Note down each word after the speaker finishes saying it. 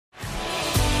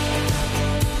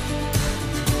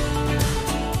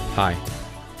Hi,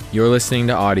 you're listening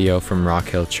to audio from Rock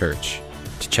Hill Church.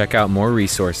 To check out more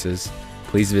resources,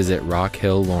 please visit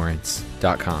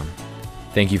rockhilllawrence.com.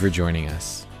 Thank you for joining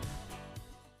us.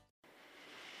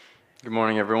 Good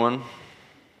morning, everyone.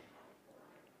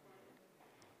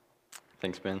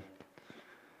 Thanks, Ben.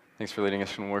 Thanks for leading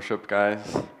us in worship,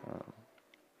 guys.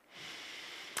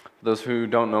 Those who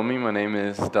don't know me, my name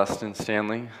is Dustin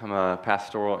Stanley. I'm a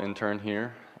pastoral intern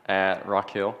here at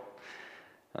Rock Hill.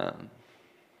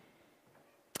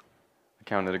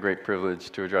 I count it a great privilege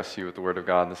to address you with the Word of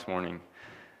God this morning.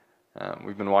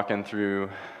 We've been walking through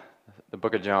the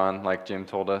book of John, like Jim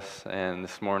told us, and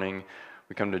this morning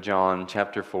we come to John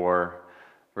chapter 4,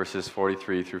 verses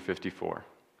 43 through 54.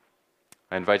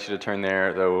 I invite you to turn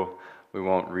there, though we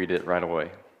won't read it right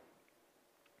away.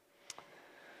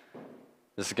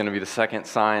 This is going to be the second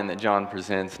sign that John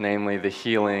presents, namely the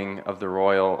healing of the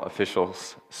royal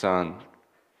official's son.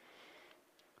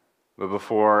 But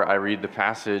before I read the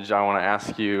passage, I want to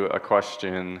ask you a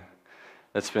question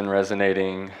that's been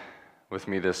resonating with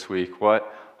me this week.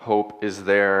 What hope is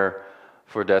there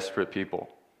for desperate people?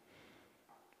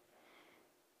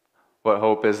 What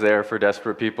hope is there for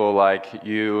desperate people like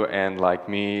you and like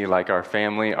me, like our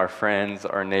family, our friends,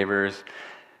 our neighbors,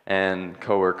 and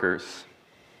coworkers?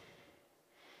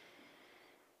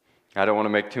 I don't want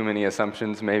to make too many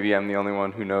assumptions. Maybe I'm the only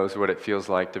one who knows what it feels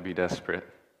like to be desperate.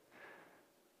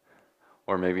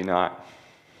 Or maybe not.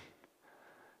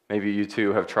 Maybe you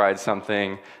too have tried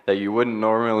something that you wouldn't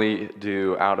normally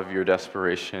do out of your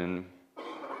desperation.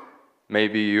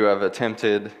 Maybe you have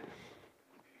attempted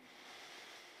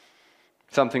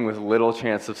something with little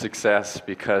chance of success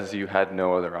because you had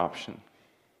no other option.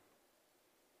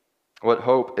 What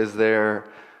hope is there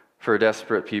for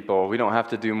desperate people? We don't have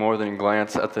to do more than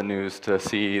glance at the news to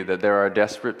see that there are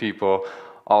desperate people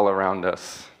all around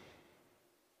us.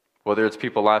 Whether it's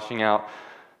people lashing out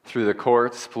through the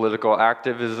courts, political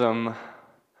activism,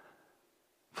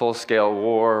 full-scale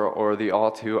war, or the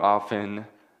all too often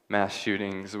mass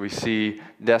shootings, we see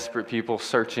desperate people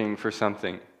searching for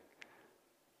something,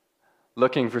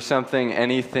 looking for something,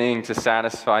 anything to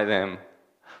satisfy them,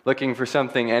 looking for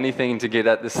something, anything to get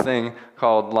at this thing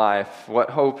called life.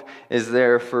 What hope is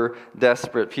there for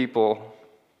desperate people?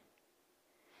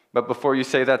 But before you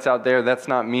say that's out there, that's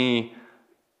not me.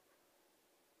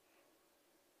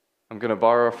 I'm going to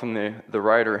borrow from the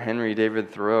writer Henry David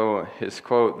Thoreau his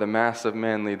quote, "The mass of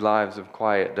men lead lives of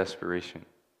quiet desperation."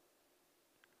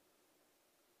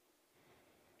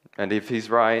 And if he's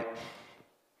right,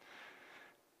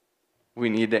 we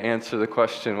need to answer the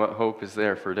question, what hope is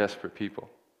there for desperate people?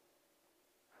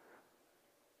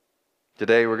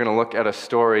 Today we're going to look at a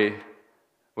story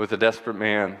with a desperate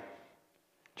man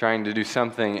trying to do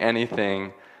something,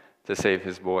 anything, to save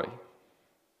his boy.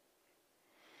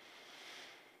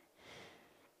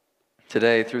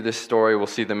 Today, through this story, we'll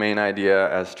see the main idea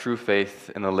as true faith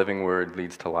in the living word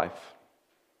leads to life.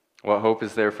 What hope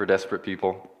is there for desperate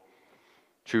people?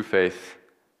 True faith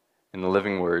in the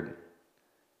living word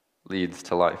leads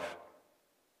to life.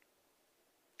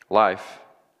 Life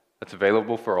that's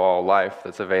available for all, life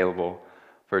that's available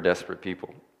for desperate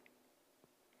people.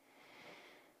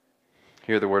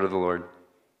 Hear the word of the Lord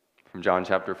from John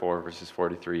chapter 4, verses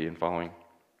 43 and following.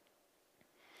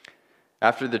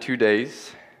 After the 2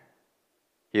 days,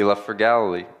 he left for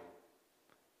Galilee.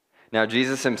 Now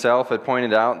Jesus himself had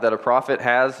pointed out that a prophet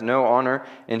has no honor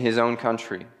in his own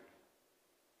country.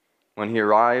 When he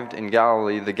arrived in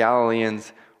Galilee, the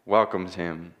Galileans welcomed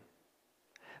him.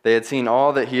 They had seen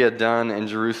all that he had done in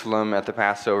Jerusalem at the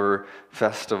Passover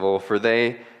festival, for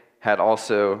they had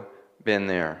also been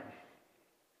there.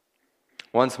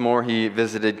 Once more he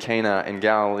visited Cana in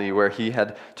Galilee, where he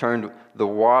had turned the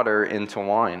water into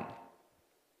wine.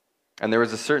 And there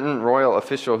was a certain royal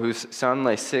official whose son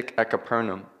lay sick at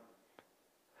Capernaum.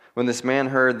 When this man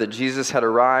heard that Jesus had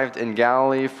arrived in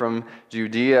Galilee from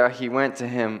Judea, he went to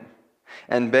him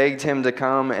and begged him to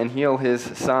come and heal his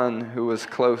son, who was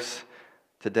close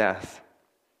to death.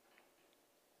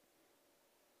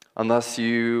 "Unless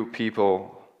you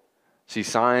people see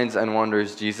signs and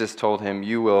wonders," Jesus told him,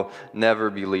 "you will never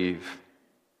believe."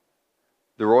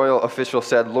 The royal official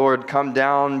said, "Lord, come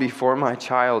down before my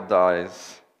child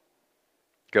dies."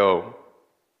 "Go,"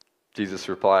 Jesus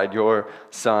replied, "your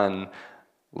son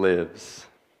lives."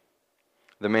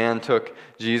 The man took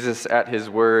Jesus at his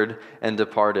word and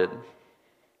departed.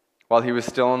 While he was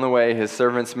still on the way, his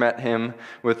servants met him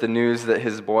with the news that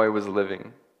his boy was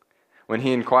living. When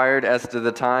he inquired as to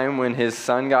the time when his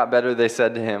son got better, they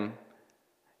said to him,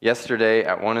 "Yesterday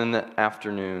at 1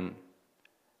 PM,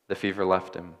 the fever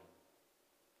left him."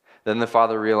 Then the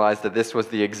father realized that this was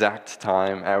the exact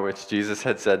time at which Jesus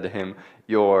had said to him,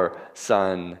 "Your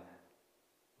son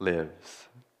lives."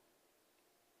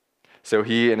 So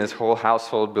he and his whole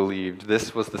household believed.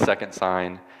 This was the second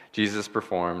sign Jesus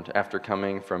performed after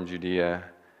coming from Judea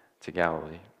to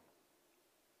Galilee.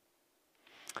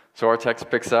 So our text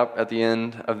picks up at the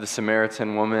end of the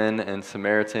Samaritan woman and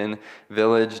Samaritan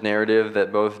village narrative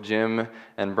that both Jim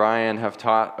and Brian have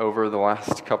taught over the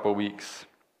last couple weeks.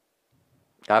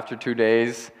 After 2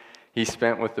 days he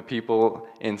spent with the people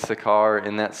in Sychar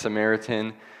in that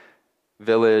Samaritan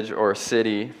village or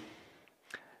city,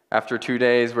 after 2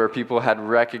 days where people had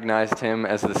recognized him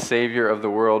as the Savior of the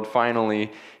world,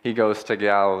 finally he goes to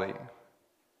Galilee.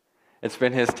 It's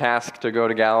been his task to go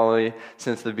to Galilee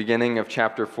since the beginning of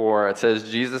chapter 4. It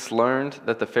says, Jesus learned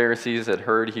that the Pharisees had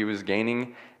heard he was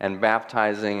gaining and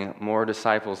baptizing more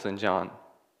disciples than John.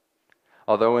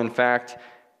 Although in fact,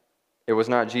 it was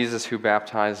not Jesus who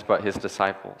baptized, but his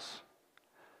disciples.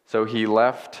 So he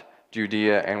left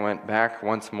Judea and went back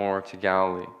once more to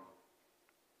Galilee.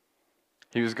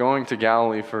 He was going to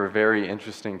Galilee for a very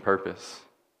interesting purpose.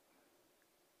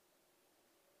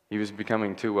 He was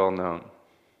becoming too well known.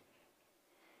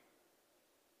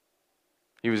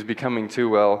 He was becoming too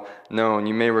well known.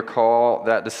 You may recall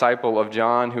that disciple of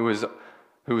John who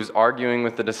was arguing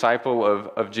with the disciple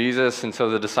of Jesus, and so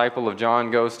the disciple of John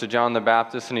goes to John the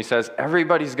Baptist and he says,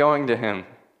 everybody's going to him.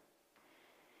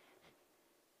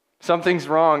 Something's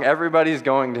wrong, everybody's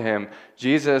going to him.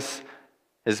 Jesus,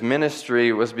 his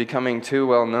ministry was becoming too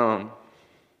well known.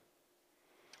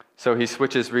 So he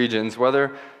switches regions,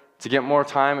 whether to get more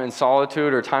time in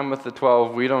solitude or time with the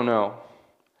 12, we don't know.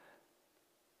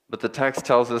 But the text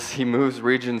tells us he moves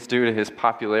regions due to his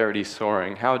popularity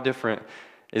soaring. How different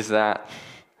is that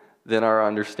than our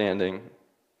understanding?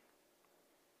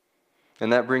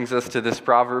 And that brings us to this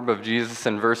proverb of Jesus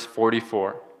in verse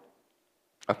 44.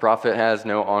 A prophet has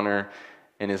no honor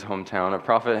in his hometown. A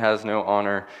prophet has no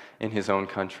honor in his own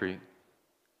country.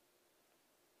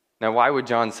 Now, why would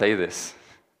John say this?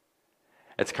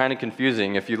 It's kind of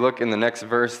confusing. If you look in the next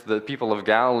verse, the people of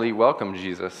Galilee welcome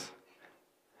Jesus.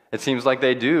 It seems like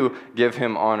they do give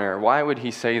him honor. Why would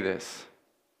he say this?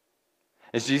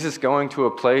 Is Jesus going to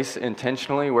a place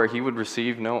intentionally where he would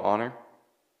receive no honor?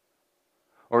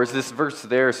 Or is this verse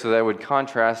there so that it would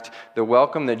contrast the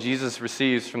welcome that Jesus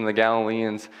receives from the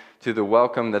Galileans to the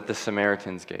welcome that the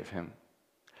Samaritans gave him?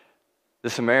 The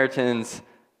Samaritans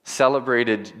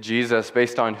celebrated Jesus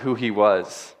based on who he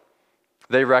was.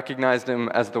 They recognized him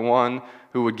as the one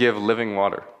who would give living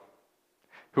water,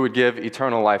 who would give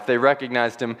eternal life. They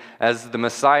recognized him as the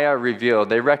Messiah revealed.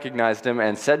 They recognized him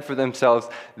and said for themselves,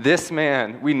 this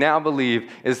man, we now believe,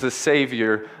 is the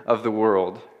Savior of the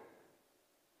world.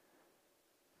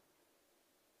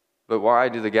 But why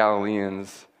do the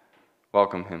Galileans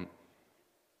welcome him?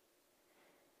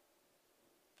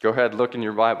 Go ahead, look in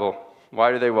your Bible.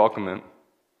 Why do they welcome him?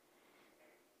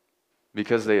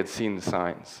 Because they had seen the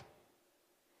signs.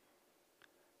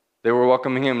 They were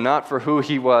welcoming him not for who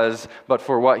he was, but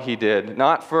for what he did.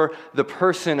 Not for the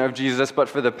person of Jesus, but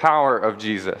for the power of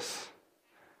Jesus.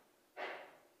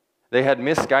 They had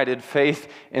misguided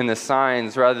faith in the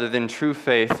signs rather than true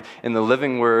faith in the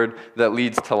living word that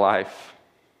leads to life.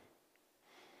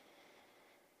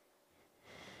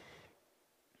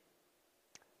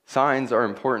 Signs are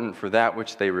important for that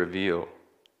which they reveal.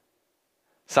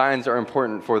 Signs are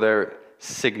important for their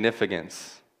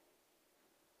significance.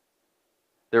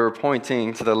 They were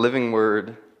pointing to the living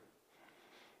word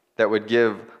that would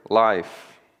give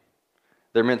life.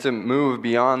 They're meant to move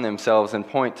beyond themselves and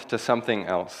point to something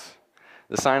else.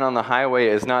 The sign on the highway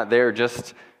is not there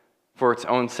just for its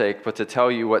own sake, but to tell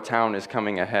you what town is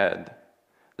coming ahead.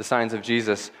 The signs of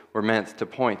Jesus were meant to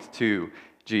point to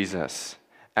Jesus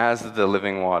as the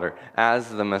living water, as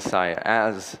the Messiah,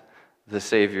 as the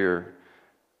Savior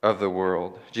of the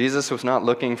world. Jesus was not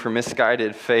looking for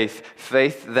misguided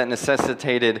faith that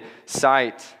necessitated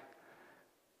sight,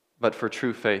 but for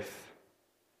true faith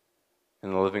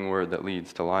in the living word that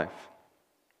leads to life.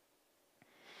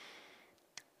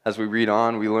 As we read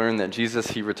on, we learn that Jesus,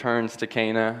 he returns to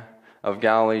Cana of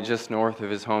Galilee, just north of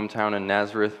his hometown in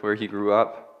Nazareth, where he grew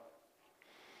up.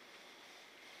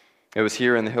 It was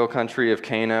here in the hill country of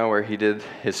Cana where he did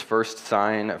his first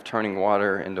sign of turning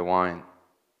water into wine.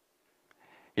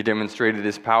 He demonstrated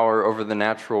his power over the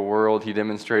natural world. He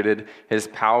demonstrated his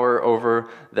power over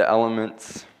the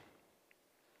elements.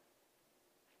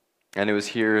 And it was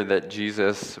here that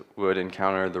Jesus would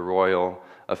encounter the royal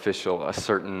official, a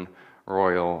certain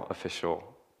royal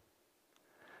official.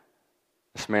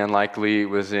 This man likely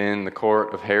was in the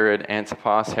court of Herod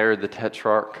Antipas, Herod the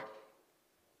Tetrarch.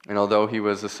 And although he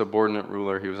was a subordinate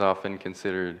ruler, he was often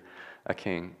considered a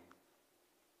king.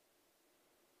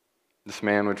 This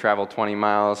man would travel 20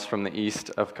 miles from the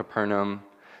east of Capernaum,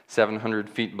 700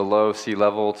 feet below sea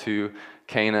level, to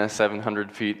Cana,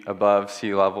 700 feet above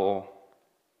sea level,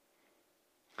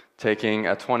 taking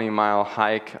a 20-mile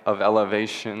hike of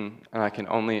elevation, and I can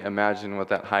only imagine what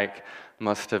that hike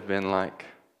must have been like.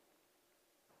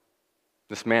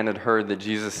 This man had heard that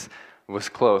Jesus was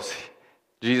close.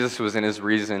 Jesus was in his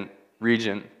region.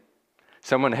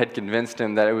 Someone had convinced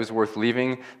him that it was worth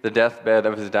leaving the deathbed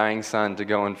of his dying son to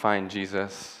go and find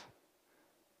Jesus.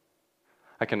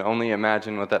 I can only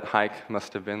imagine what that hike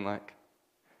must have been like.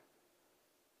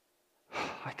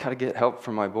 I gotta get help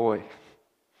for my boy.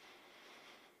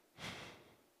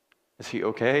 Is he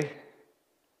okay?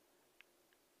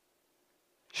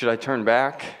 Should I turn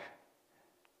back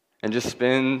and just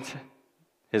spend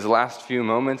his last few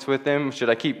moments with him? Should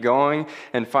I keep going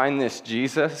and find this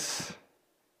Jesus?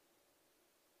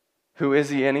 Who is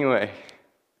he anyway?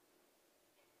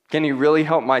 Can he really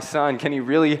help my son? Can he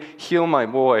really heal my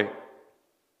boy?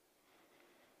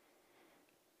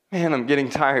 Man, I'm getting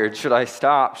tired. Should I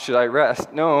stop? Should I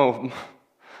rest? No.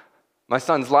 My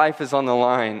son's life is on the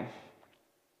line.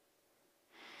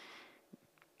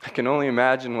 I can only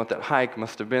imagine what that hike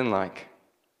must have been like.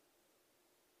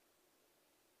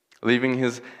 Leaving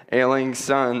his ailing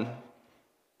son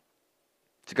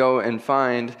to go and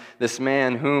find this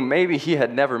man whom maybe he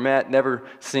had never met, never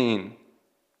seen.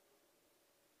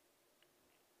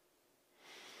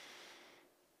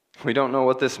 We don't know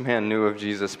what this man knew of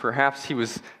Jesus. Perhaps he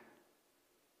was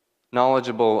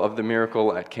knowledgeable of the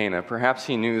miracle at Cana. Perhaps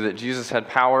he knew that Jesus had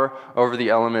power over the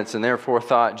elements and therefore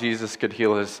thought Jesus could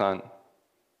heal his son.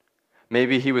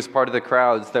 Maybe he was part of the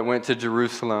crowds that went to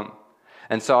Jerusalem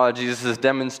and saw Jesus'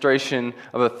 demonstration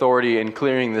of authority in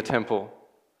clearing the temple.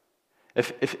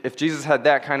 If Jesus had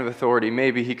that kind of authority,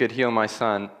 maybe he could heal my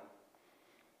son.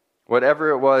 Whatever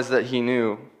it was that he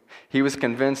knew, he was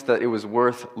convinced that it was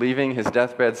worth leaving his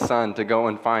deathbed son to go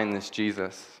and find this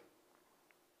Jesus.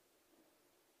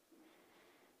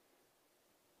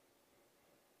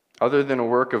 Other than a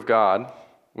work of God,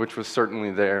 which was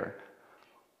certainly there,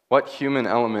 what human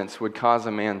elements would cause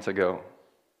a man to go?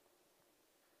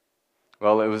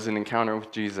 Well, it was an encounter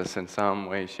with Jesus in some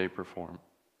way, shape, or form.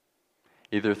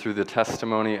 Either through the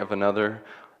testimony of another,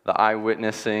 the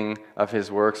eyewitnessing of his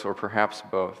works, or perhaps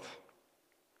both.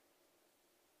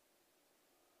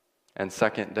 And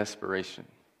second, desperation.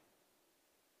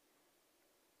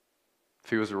 If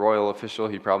he was a royal official,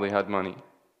 he probably had money.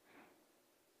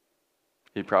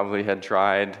 He probably had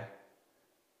tried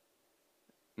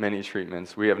many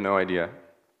treatments. We have no idea.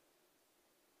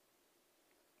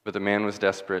 But the man was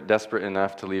desperate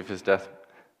enough to leave his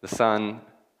son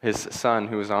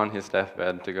who was on his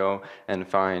deathbed, to go and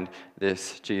find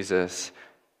this Jesus.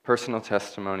 Personal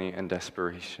testimony and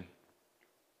desperation.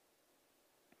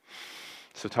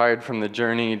 So tired from the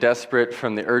journey, desperate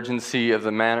from the urgency of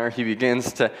the matter, he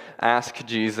begins to ask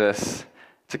Jesus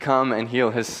to come and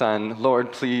heal his son.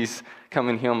 Lord, please come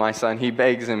and heal my son. He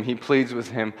begs him, he pleads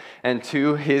with him, and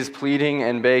to his pleading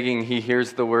and begging, he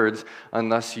hears the words,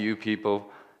 unless you people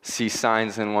see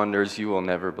signs and wonders, you will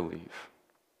never believe.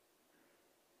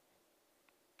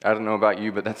 I don't know about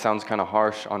you, but that sounds kind of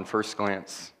harsh on first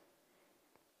glance.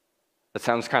 That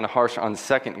sounds kind of harsh on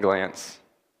second glance.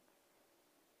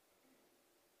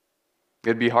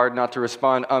 It'd be hard not to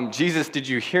respond, Jesus, did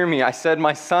you hear me? I said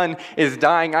my son is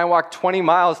dying. I walked 20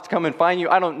 miles to come and find you.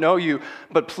 I don't know you,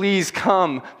 but please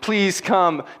come. Please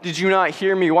come. Did you not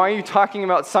hear me? Why are you talking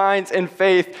about signs and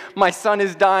faith? My son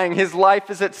is dying. His life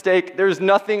is at stake. There's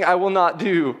nothing I will not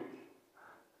do.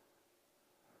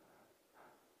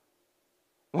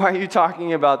 Why are you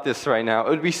talking about this right now? It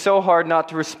would be so hard not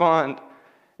to respond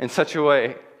in such a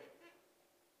way.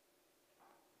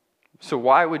 So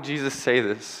why would Jesus say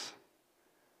this?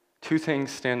 Two things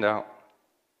stand out.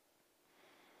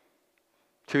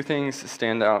 Two things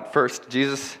stand out. First,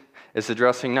 Jesus is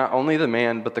addressing not only the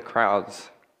man, but the crowds.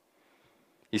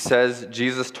 He says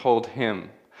Jesus told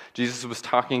him. Jesus was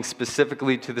talking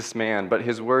specifically to this man, but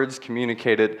his words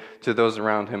communicated to those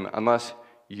around him, unless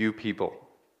you people,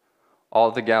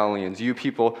 all the Galileans, you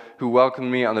people who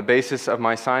welcomed me on the basis of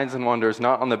my signs and wonders,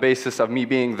 not on the basis of me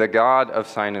being the God of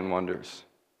signs and wonders.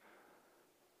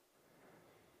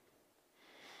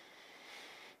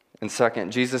 And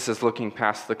second, Jesus is looking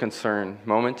past the concern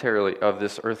momentarily of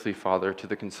this earthly father to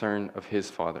the concern of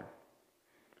his father.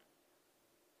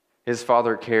 His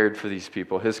father cared for these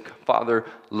people. His father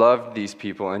loved these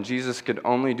people, and Jesus could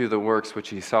only do the works which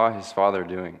he saw his father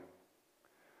doing.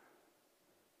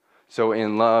 So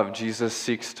in love, Jesus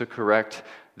seeks to correct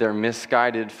their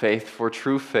misguided faith for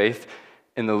true faith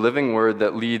in the living word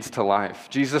that leads to life.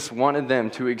 Jesus wanted them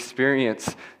to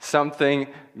experience something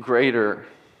greater.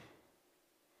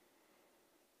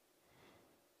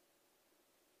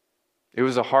 It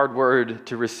was a hard word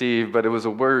to receive, but it was a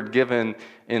word given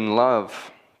in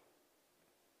love.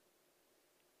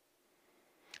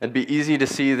 It'd be easy to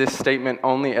see this statement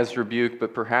only as rebuke,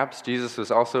 but perhaps Jesus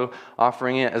was also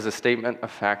offering it as a statement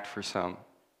of fact for some.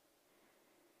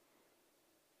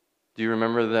 Do you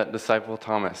remember that disciple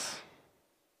Thomas?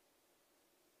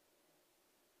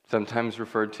 Sometimes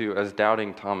referred to as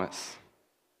Doubting Thomas.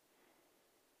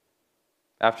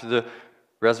 After the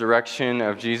resurrection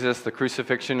of Jesus, the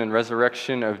crucifixion and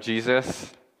resurrection of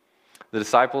Jesus, the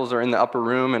disciples are in the upper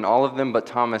room, and all of them but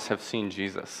Thomas have seen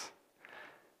Jesus.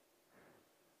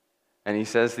 And he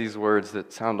says these words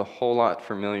that sound a whole lot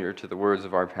familiar to the words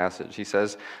of our passage. He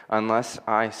says, "Unless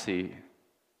I see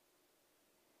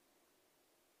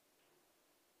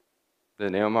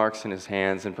the nail marks in his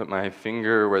hands and put my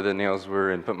finger where the nails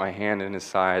were and put my hand in his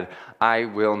side, I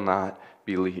will not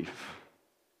believe."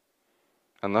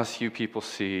 Unless you people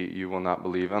see, you will not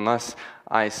believe. Unless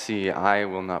I see, I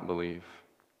will not believe.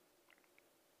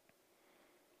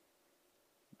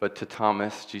 But to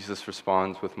Thomas, Jesus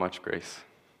responds with much grace.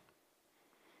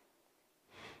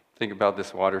 Think about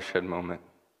this watershed moment.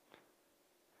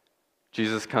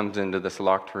 Jesus comes into this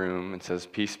locked room and says,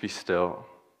 "Peace, be still."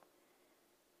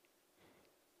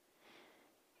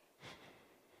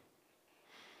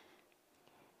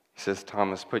 He says,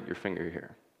 "Thomas, put your finger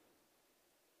here.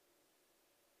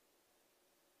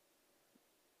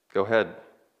 Go ahead.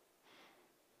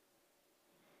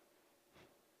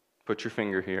 Put your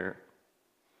finger here.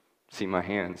 See my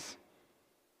hands.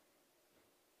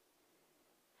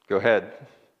 Go ahead.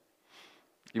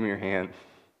 Give me your hand.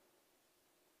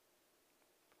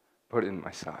 Put it in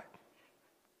my side.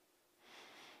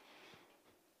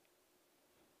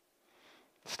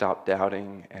 Stop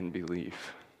doubting and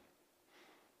believe."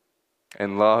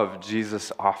 In love,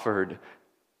 Jesus offered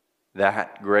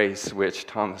that grace which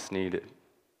Thomas needed.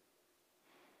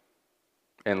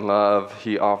 In love,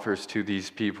 he offers to these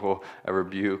people a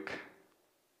rebuke.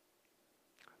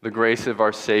 The grace of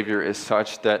our Savior is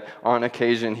such that on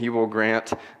occasion he will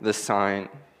grant the sign.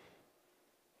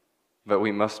 But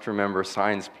we must remember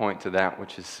signs point to that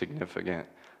which is significant.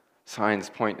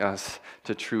 Signs point us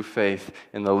to true faith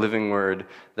in the living word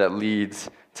that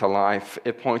leads to life.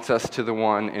 It points us to the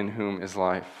one in whom is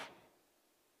life.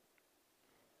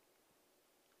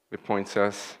 It points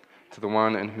us to the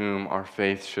one in whom our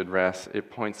faith should rest.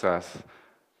 It points us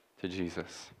to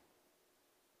Jesus.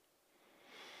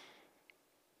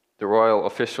 The royal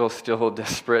official, still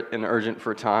desperate and urgent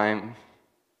for time,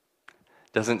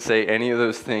 doesn't say any of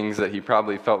those things that he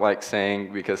probably felt like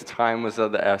saying because time was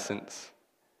of the essence.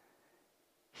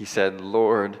 He said,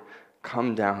 "Lord,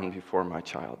 come down before my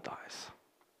child dies."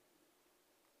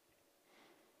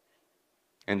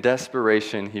 In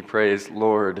desperation, he prays,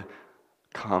 "Lord,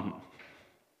 come.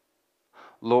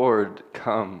 Lord,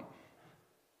 come."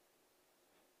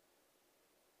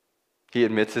 He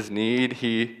admits his need.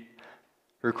 He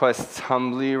requests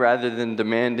humbly rather than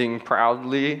demanding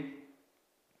proudly.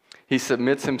 He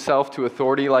submits himself to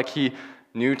authority like he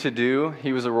knew to do.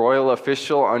 He was a royal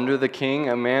official under the king,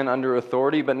 a man under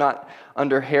authority, but not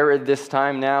under Herod this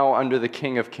time, now under the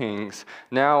King of Kings,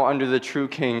 now under the true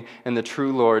King and the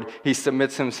true Lord. He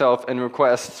submits himself and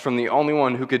requests from the only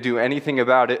one who could do anything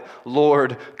about it,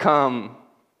 "Lord, come."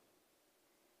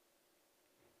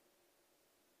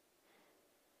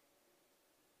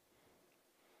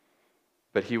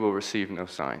 But he will receive no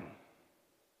sign.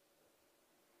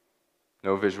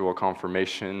 No visual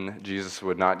confirmation. Jesus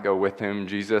would not go with him.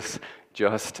 Jesus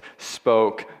just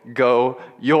spoke, "Go,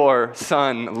 your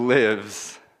son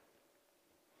lives."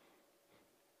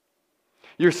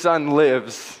 Your son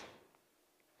lives.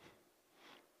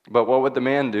 But what would the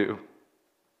man do?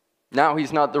 Now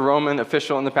he's not the Roman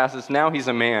official in the passage. Now he's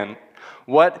a man.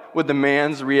 What would the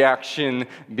man's reaction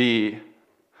be?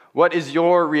 What is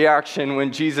your reaction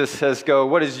when Jesus says go?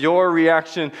 What is your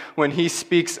reaction when he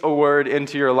speaks a word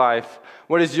into your life?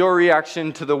 What is your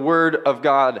reaction to the word of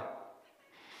God?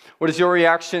 What is your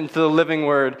reaction to the living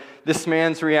word? This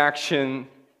man's reaction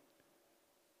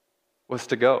was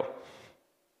to go.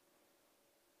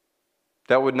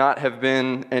 That would not have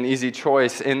been an easy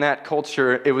choice. In that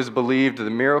culture, it was believed the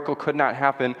miracle could not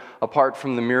happen apart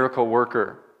from the miracle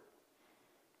worker.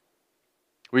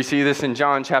 We see this in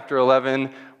John chapter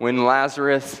 11 when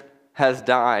Lazarus has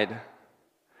died.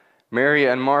 Mary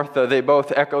and Martha, they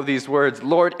both echo these words,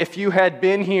 "Lord, if you had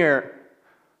been here,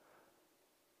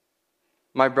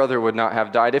 my brother would not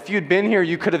have died. If you'd been here,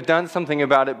 you could have done something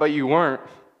about it, but you weren't."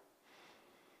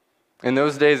 In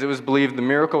those days, it was believed the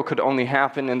miracle could only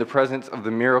happen in the presence of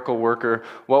the miracle worker.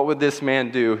 What would this man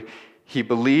do? He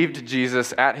believed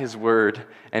Jesus at his word,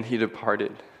 and he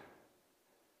departed.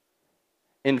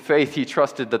 In faith, he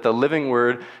trusted that the living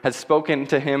word had spoken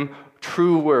to him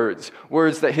true words,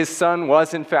 words that his son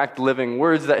was in fact living,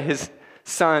 words that his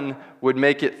son would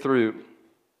make it through.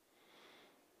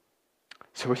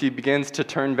 So he begins to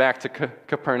turn back to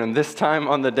Capernaum, this time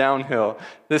on the downhill.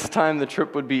 This time the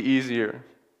trip would be easier.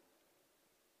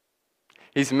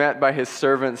 He's met by his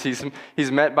servants.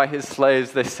 He's met by his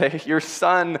slaves. They say, "Your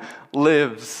son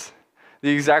lives." The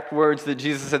exact words that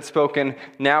Jesus had spoken,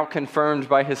 now confirmed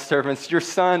by his servants. "Your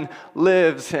son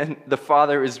lives." And the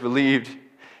father is relieved.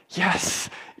 Yes,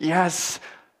 yes.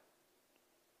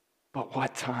 But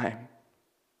what time?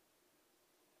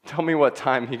 Tell me what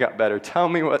time he got better. Tell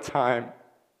me what time.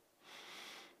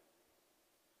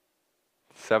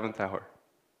 7th hour.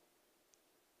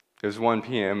 It was 1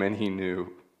 p.m. and he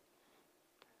knew.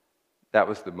 That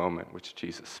was the moment which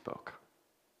Jesus spoke.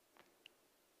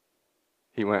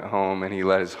 He went home and he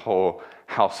led his whole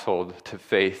household to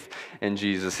faith in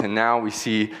Jesus. And now we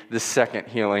see the second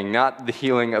healing, not the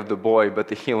healing of the boy, but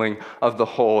the healing of the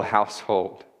whole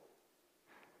household.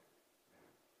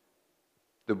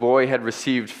 The boy had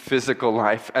received physical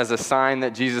life as a sign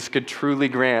that Jesus could truly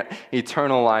grant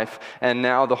eternal life. And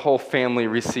now the whole family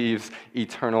receives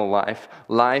eternal life.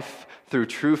 Life through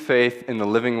true faith in the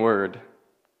living word.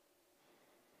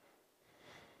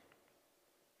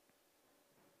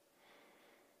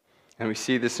 And we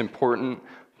see this important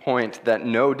point that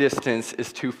no distance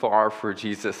is too far for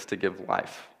Jesus to give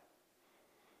life.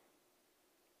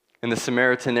 In the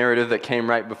Samaritan narrative that came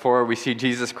right before, we see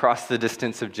Jesus cross the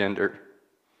distance of gender.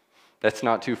 That's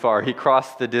not too far. He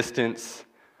crossed the distance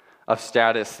of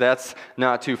status. That's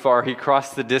not too far. He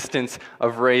crossed the distance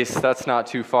of race. That's not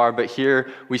too far. But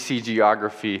here we see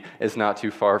geography is not too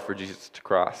far for Jesus to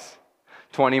cross.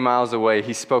 20 miles away,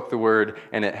 he spoke the word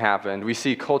and it happened. We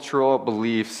see cultural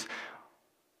beliefs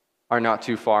are not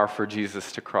too far for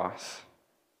Jesus to cross.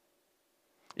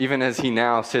 Even as he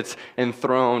now sits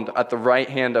enthroned at the right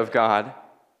hand of God,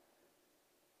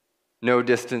 no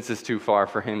distance is too far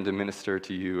for him to minister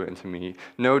to you and to me.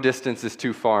 No distance is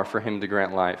too far for him to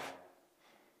grant life.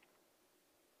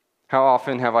 How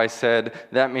often have I said,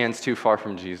 that man's too far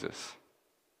from Jesus?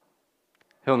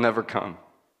 He'll never come.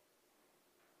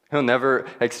 He'll never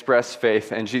express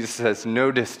faith. And Jesus says,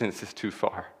 no distance is too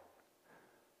far.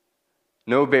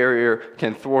 No barrier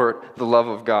can thwart the love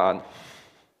of God.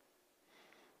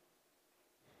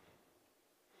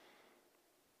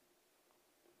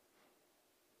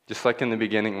 Just like in the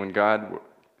beginning, when God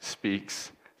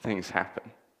speaks, things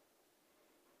happen.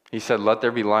 He said, "Let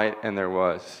there be light," and there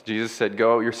was. Jesus said,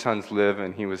 "Go, your sons live,"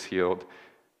 and he was healed.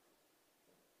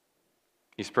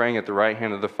 He's praying at the right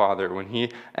hand of the Father. When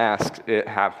he asks, it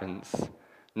happens.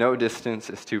 No distance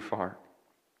is too far.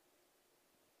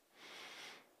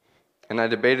 And I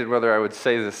debated whether I would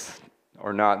say this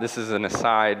or not. This is an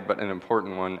aside, but an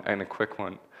important one and a quick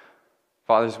one.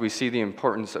 Fathers, we see the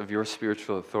importance of your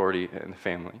spiritual authority in the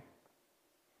family.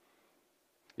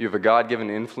 You have a God-given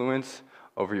influence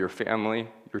over your family,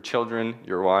 your children,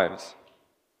 your wives.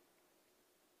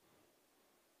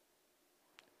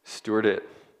 Steward it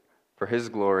for his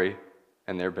glory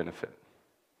and their benefit.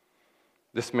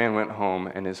 This man went home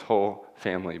and his whole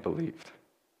family believed.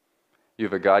 You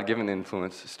have a God-given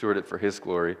influence, steward it for his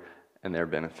glory and their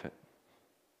benefit.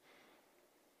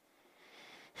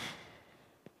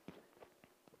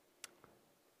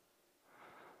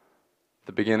 At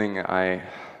the beginning, I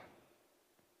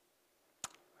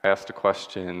asked a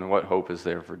question, what hope is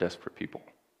there for desperate people?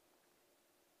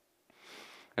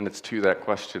 And it's to that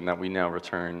question that we now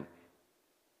return.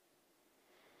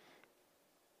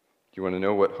 You want to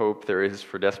know what hope there is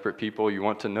for desperate people? You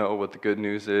want to know what the good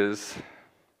news is?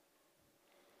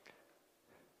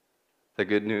 The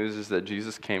good news is that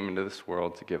Jesus came into this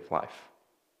world to give life.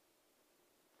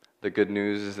 The good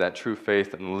news is that true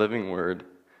faith in the living word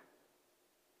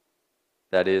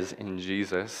that is in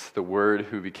Jesus, the Word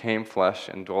who became flesh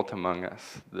and dwelt among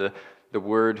us, the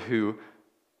Word who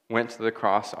went to the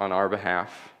cross on our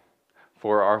behalf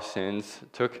for our sins,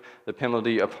 took the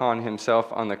penalty upon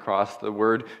himself on the cross, the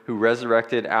Word who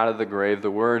resurrected out of the grave, the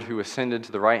Word who ascended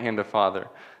to the right hand of Father.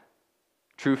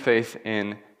 True faith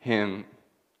in him,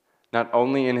 not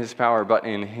only in his power, but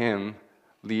in him,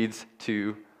 leads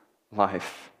to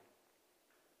life.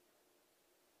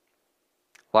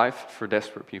 Life for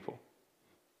desperate people.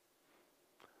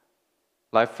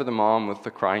 Life for the mom with the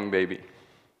crying baby.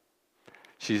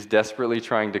 She's desperately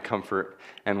trying to comfort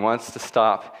and wants to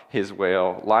stop his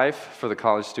wail. Life for the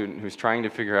college student who's trying to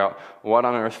figure out what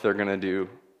on earth they're going to do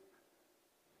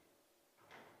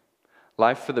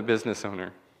Life for the business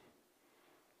owner,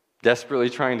 desperately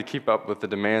trying to keep up with the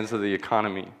demands of the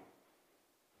economy,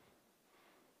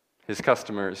 his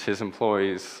customers, his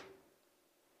employees.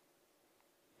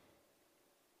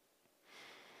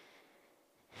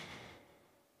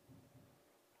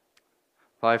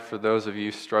 Life for those of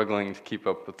you struggling to keep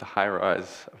up with the high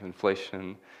rise of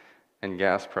inflation and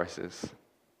gas prices.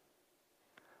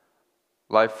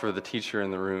 Life for the teacher in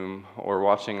the room or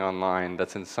watching online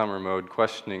that's in summer mode,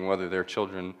 questioning whether their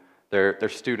children, their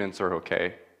students are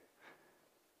okay.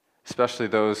 Especially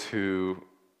those who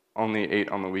only ate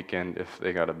on the weekend if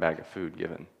they got a bag of food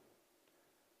given.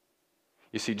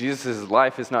 You see, Jesus'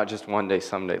 life is not just one day,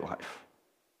 someday life.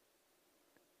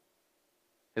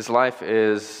 His life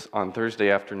is on Thursday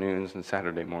afternoons and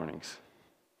Saturday mornings.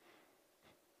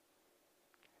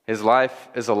 His life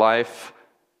is a life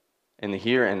in the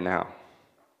here and now.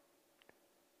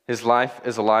 His life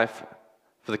is a life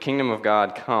for the kingdom of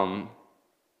God come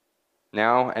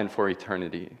now and for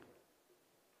eternity.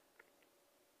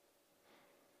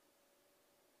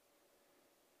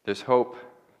 There's hope.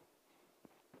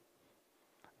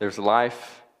 There's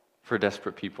life for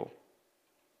desperate people.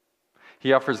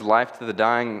 He offers life to the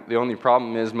dying. The only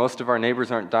problem is most of our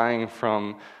neighbors aren't dying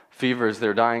from fevers.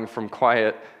 They're dying from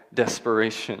quiet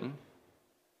desperation.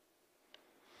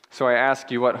 So I ask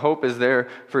you, what hope is there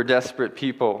for desperate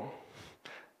people?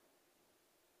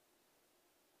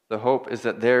 The hope is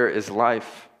that there is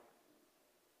life.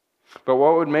 But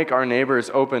what would make our neighbors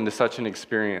open to such an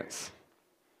experience?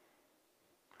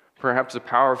 Perhaps a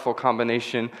powerful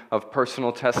combination of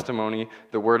personal testimony,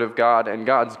 the Word of God, and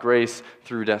God's grace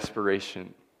through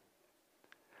desperation.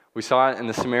 We saw it in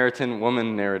the Samaritan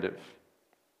woman narrative.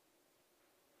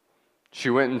 She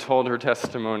went and told her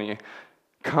testimony,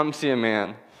 "Come see a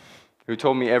man who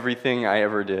told me everything I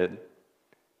ever did."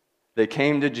 They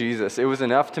came to Jesus. It was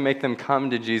enough to make them come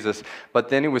to Jesus, but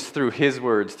then it was through His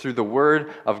words, through the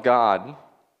Word of God,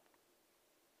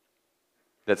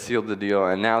 that sealed the deal.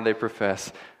 And now they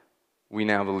profess, we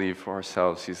now believe for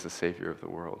ourselves He's the Savior of the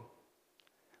world.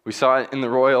 We saw it in the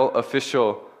royal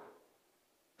official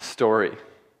story.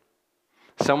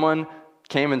 Someone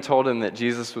came and told him that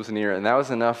Jesus was near, and that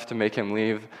was enough to make him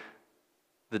leave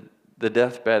the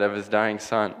deathbed of his dying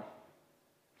son.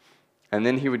 And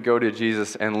then he would go to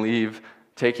Jesus and leave,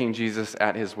 taking Jesus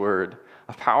at His word.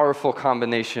 A powerful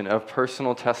combination of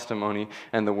personal testimony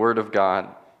and the Word of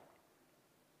God.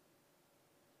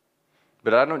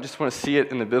 But I don't just want to see it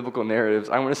in the biblical narratives.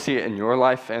 I want to see it in your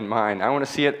life and mine. I want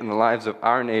to see it in the lives of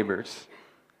our neighbors.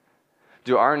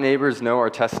 Do our neighbors know our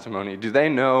testimony? Do they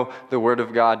know the Word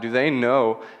of God? Do they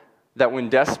know that when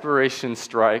desperation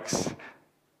strikes,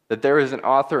 that there is an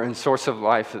author and source of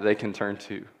life that they can turn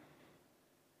to?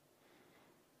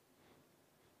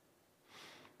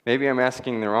 Maybe I'm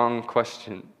asking the wrong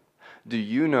question. Do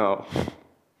you know,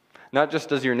 not just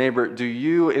does your neighbor, do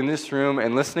you in this room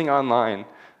and listening online,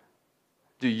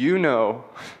 do you know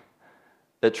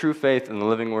that true faith in the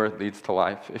living Word leads to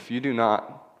life? If you do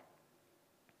not,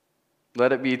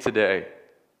 let it be today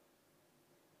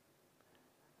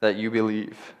that you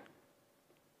believe,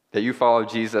 that you follow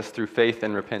Jesus through faith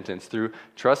and repentance, through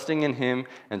trusting in Him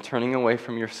and turning away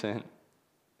from your sin.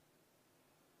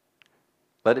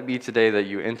 Let it be today that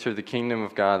you enter the kingdom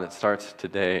of God that starts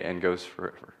today and goes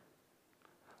forever.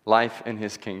 Life in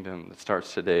His kingdom that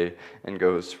starts today and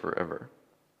goes forever.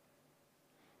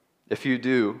 If you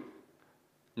do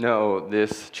know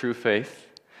this true faith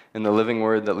in the living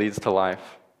Word that leads to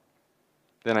life,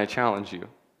 then I challenge you.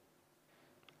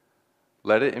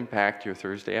 Let it impact your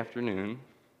Thursday afternoon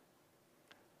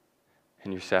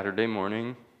and your Saturday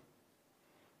morning.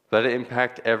 Let it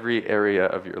impact every area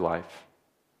of your life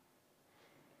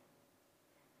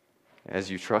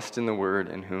as you trust in the Word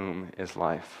in whom is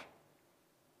life.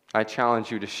 I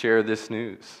challenge you to share this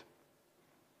news.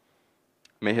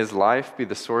 May His life be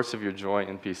the source of your joy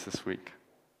and peace this week.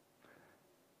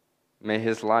 May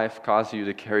His life cause you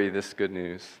to carry this good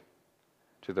news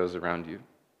to those around you.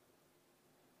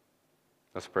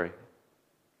 Let's pray.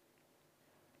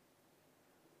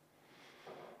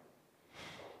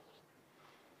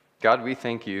 God, we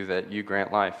thank You that You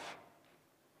grant life,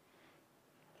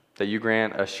 that You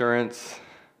grant assurance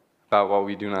about what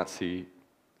we do not see,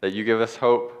 that You give us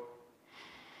hope.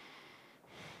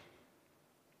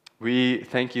 We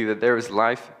thank You that there is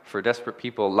life for desperate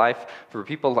people, life for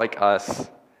people like us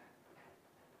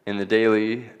in the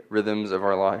daily rhythms of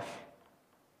our life.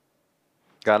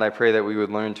 God, I pray that we would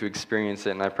learn to experience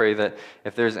it, and I pray that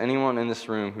if there's anyone in this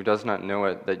room who does not know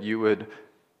it, that You would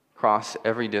cross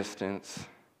every distance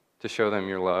to show them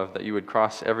Your love, that You would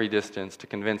cross every distance to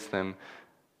convince them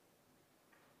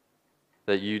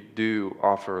that you do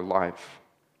offer life.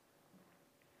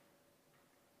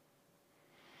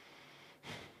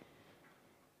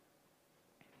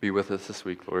 Be with us this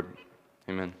week, Lord.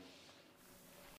 Amen.